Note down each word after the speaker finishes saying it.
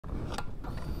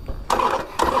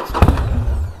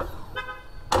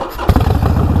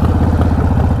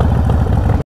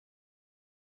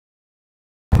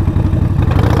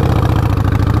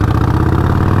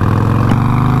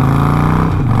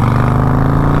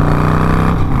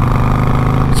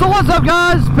What's up,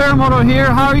 guys? Paramoto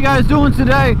here. How are you guys doing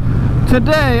today?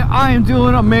 Today I am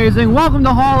doing amazing. Welcome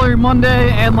to Harley Monday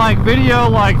and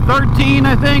video 13,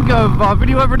 I think, of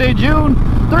Video Everyday June.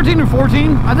 13 or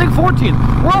 14? I think 14.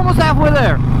 We're almost halfway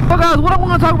there. So guys, what I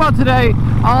want to talk about today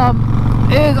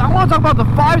is I want to talk about the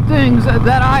 5 things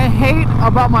that I hate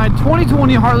about my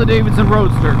 2020 Harley Davidson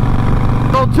Roadster.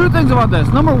 So 2 things about this.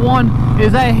 Number 1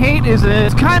 is I hate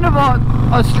it's kind of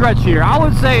a stretch here. I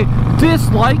would say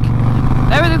dislike.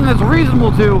 Everything that's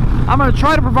reasonable to, I'm going to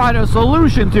try to provide a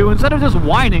solution to instead of just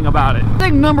whining about it. I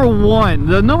think number 1,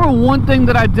 the number 1 thing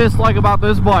that I dislike about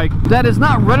this bike that is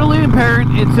not readily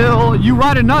apparent until you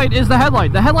ride at night is the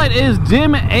headlight. The headlight is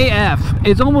dim AF.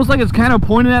 It's almost like it's kind of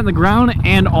pointed at the ground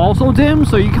and also dim,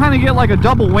 so you kind of get like a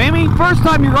double whammy. First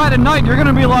time you ride at night, you're going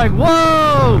to be like,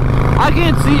 whoa, I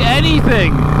can't see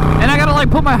anything. And I gotta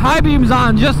put my high beams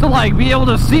on just to be able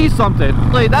to see something.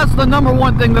 That's the number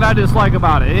 1 thing that I dislike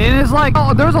about it. And it's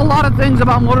there's a lot of things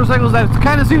about motorcycles that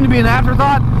kind of seem to be an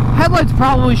afterthought. Headlights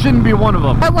probably shouldn't be one of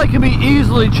them. Headlight can be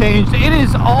easily changed. It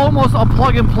is almost a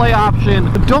plug and play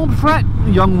option. Don't fret,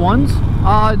 young ones.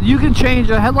 You can change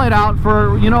a headlight out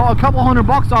for, a couple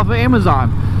 $100 off of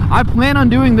Amazon. I plan on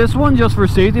doing this one just for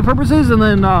safety purposes, and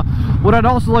then what I'd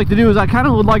also like to do is I kind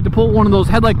of would like to put one of those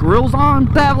headlight grills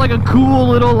on to have a cool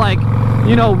little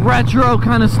retro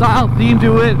kind of style theme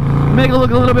to it, make it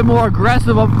look a little bit more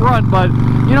aggressive up front. But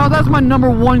that's my number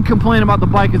 1 complaint about the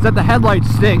bike, is that the headlight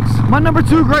stinks. My number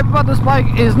 2 gripe about this bike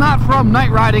is not from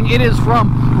night riding, it is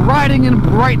from riding in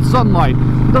bright sunlight.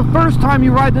 The first time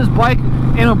you ride this bike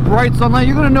in a bright sunlight,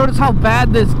 you're going to notice how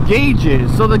bad this gauge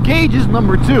is. So the gauge is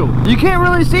number 2. You can't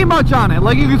really see much on it.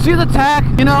 You can see the tach,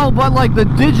 but the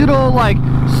digital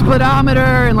speedometer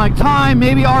and time,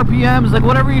 maybe RPMs,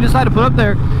 whatever you decide to put up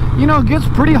there, it gets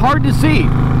pretty hard to see.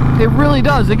 It really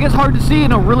does. It gets hard to see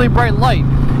in a really bright light.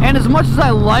 And as much as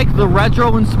I like the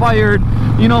retro inspired,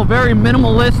 very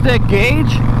minimalistic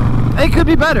gauge, it could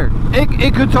be better.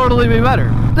 It could totally be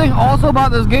better. The thing also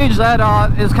about this gauge that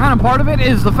is kind of part of it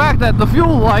is the fact that the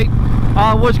fuel light,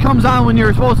 which comes on when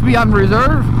you're supposed to be on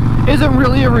reserve, isn't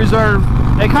really a reserve.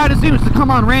 It kind of seems to come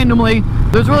on randomly.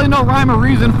 There's really no rhyme or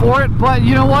reason for it, but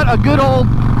you know what? A good old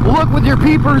look with your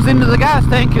peepers into the gas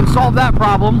tank can solve that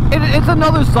problem. It's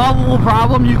another solvable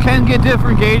problem. You can get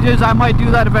different gauges. I might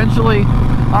do that eventually.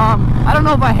 I don't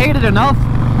know if I hate it enough,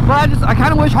 but I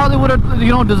kind of wish Harley would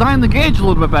have, designed the gauge a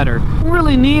little bit better. I don't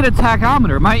really need a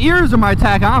tachometer. My ears are my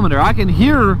tachometer. I can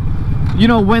hear,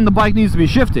 when the bike needs to be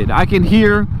shifted. I can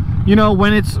hear,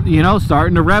 when it's,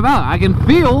 starting to rev out. I can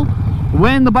feel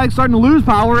when the bike's starting to lose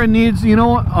power and needs,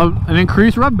 an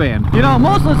increased rev band.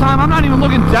 Most of the time I'm not even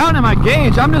looking down at my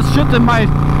gauge. I'm just shifting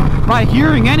by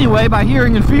hearing anyway, by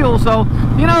hearing and feel. So,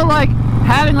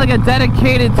 having a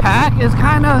dedicated tach is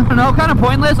kind of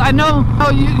pointless. I know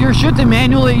you're shifting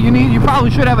manually. You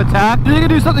probably should have a tach. You can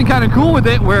do something kind of cool with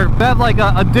it, where you have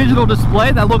a digital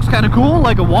display that looks kind of cool,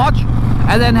 like a watch,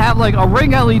 and then have a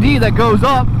ring LED that goes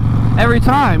up every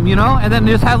time, and then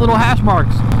just have little hash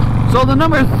marks. So the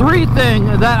number 3 thing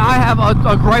that I have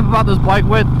a gripe about this bike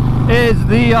with is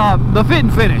the fit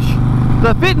and finish.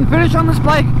 The fit and finish on this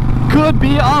bike could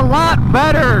be a lot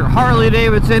better, Harley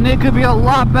Davidson. It could be a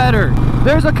lot better.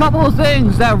 There's a couple of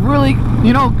things that really,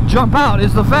 jump out.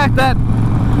 Is the fact that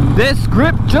this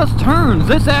grip just turns.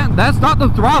 That's not the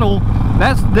throttle.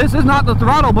 This is not the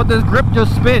throttle, but this grip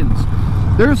just spins.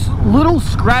 There's little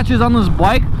scratches on this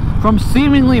bike from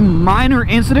seemingly minor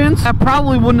incidents that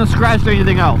probably wouldn't have scratched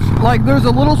anything else. There's a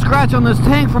little scratch on this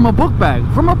tank from a book bag.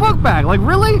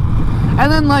 Really?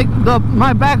 And then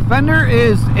my back fender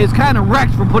is kind of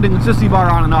wrecked from putting the sissy bar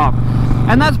on and off.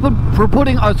 And that's for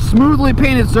putting a smoothly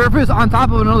painted surface on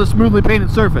top of another smoothly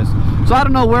painted surface. So I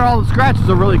don't know where all the scratches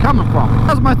are really coming from.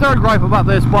 That's my 3rd gripe about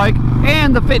this bike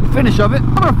and the fit and finish of it.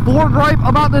 Number 4 gripe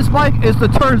about this bike is the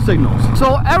turn signals.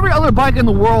 So every other bike in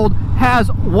the world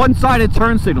has one-sided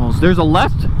turn signals. There's a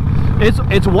left.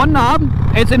 It's one knob.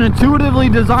 It's an intuitively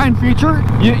designed feature.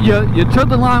 You turn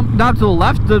the knob to the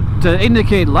left to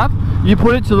indicate left. You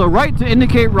put it to the right to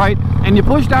indicate right, and you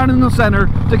push down in the center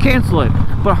to cancel it.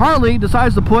 But Harley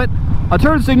decides to put a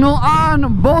turn signal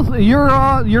on both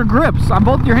your grips, on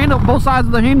both sides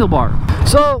of the handlebar.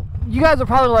 So you guys are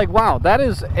probably like, wow, that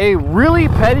is a really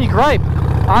petty gripe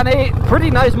on a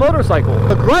pretty nice motorcycle.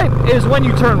 The gripe is when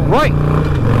you turn right.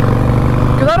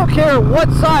 Because I don't care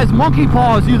what size monkey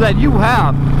paws that you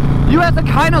have to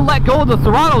kind of let go of the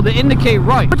throttle to indicate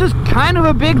right, which is kind of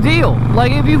a big deal.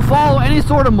 If you follow any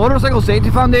sort of motorcycle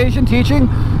safety foundation teaching,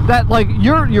 that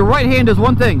your right hand is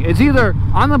one thing. It's either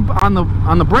on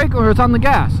the brake or it's on the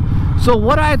gas. So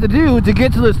what I have to do to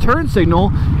get to this turn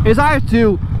signal is I have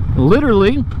to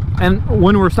literally and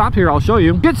when we're stopped here, I'll show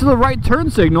you, get to the right turn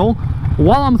signal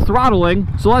while I'm throttling.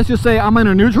 So let's just say I'm in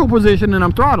a neutral position and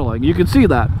I'm throttling. You can see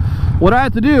that. What I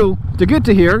have to do to get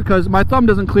to here, because my thumb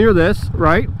doesn't clear this,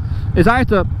 right, is I have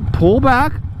to pull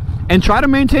back and try to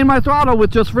maintain my throttle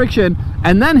with just friction,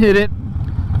 and then hit it,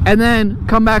 and then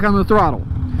come back on the throttle,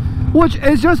 which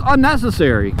is just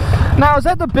unnecessary. Now, is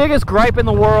that the biggest gripe in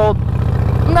the world?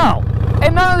 No.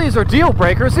 And none of these are deal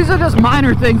breakers. These are just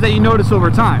minor things that you notice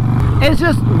over time. It's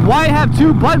just, why have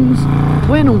two buttons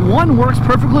when one works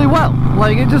perfectly well?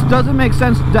 Like, it just doesn't make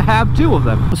sense to have two of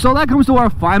them. So that comes to our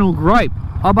final gripe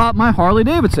about my Harley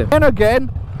Davidson. And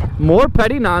again, more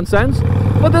petty nonsense,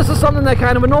 but this is something that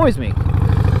kind of annoys me.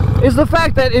 Is the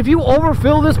fact that if you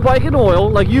overfill this bike in oil,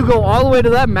 like you go all the way to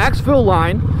that max fill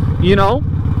line, you know,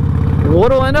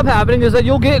 what'll end up happening is that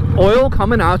you'll get oil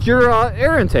coming out your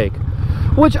air intake.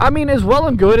 Which, I mean, is well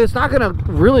and good. It's not going to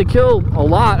really kill a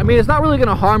lot. I mean, it's not really going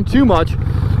to harm too much.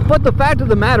 But the fact of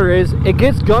the matter is, it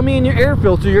gets gummy in your air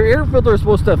filter. Your air filter is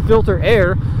supposed to filter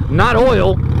air, not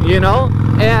oil, you know?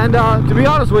 And to be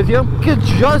honest with you, you could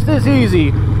just as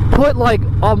easy put like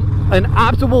an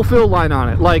optimal fill line on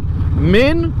it. Like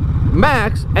min,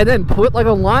 max, and then put like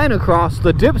a line across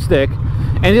the dipstick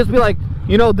and just be like,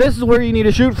 you know, this is where you need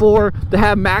to shoot for to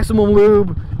have maximum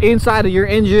lube inside of your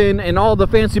engine and all the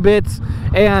fancy bits.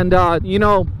 And you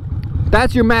know,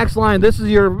 that's your max line, this is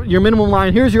your minimum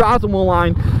line, here's your optimal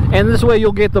line, and this way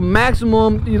you'll get the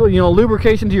maximum, you know,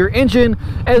 lubrication to your engine,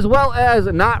 as well as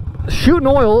not shooting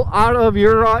oil out of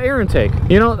your air intake.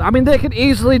 You know, I mean, they could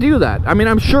easily do that. I mean,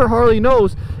 I'm sure Harley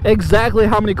knows exactly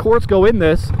how many quarts go in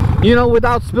this, you know,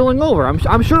 without spilling over.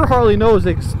 I'm sure Harley knows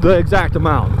the exact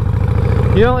amount.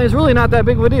 You know, it's really not that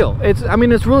big of a deal. I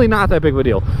mean, it's really not that big of a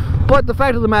deal. But the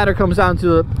fact of the matter comes down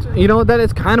to, you know, that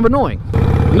it's kind of annoying.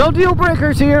 No deal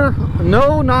breakers here,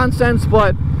 no nonsense,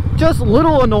 but just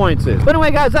little annoyances. But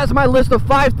anyway, guys, that's my list of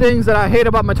 5 things that I hate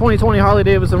about my 2020 Harley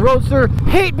Davidson Roadster.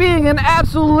 Hate being an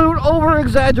absolute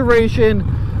over-exaggeration.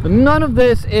 None of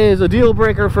this is a deal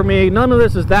breaker for me. None of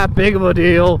this is that big of a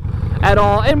deal at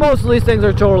all. And most of these things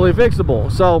are totally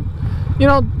fixable. So, you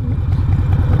know,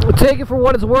 take it for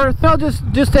what it's worth. No,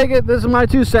 just take it. This is my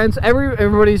 2 cents.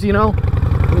 Everybody's, you know,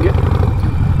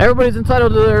 everybody's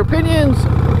entitled to their opinions,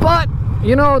 but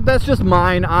you know, that's just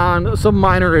mine on some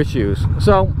minor issues.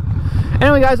 So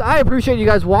anyway, guys, I appreciate you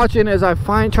guys watching as I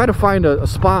try to find a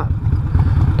spot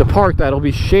to park that'll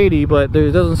be shady, but there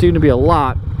doesn't seem to be a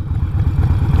lot.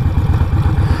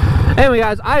 Anyway,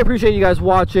 guys, I appreciate you guys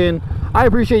watching. I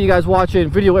appreciate you guys watching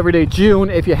Video Everyday June.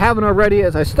 If you haven't already,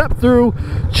 as I step through,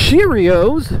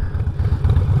 Cheerios,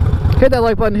 hit that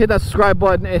like button, hit that subscribe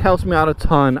button. It helps me out a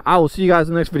ton. I will see you guys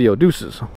in the next video. Deuces.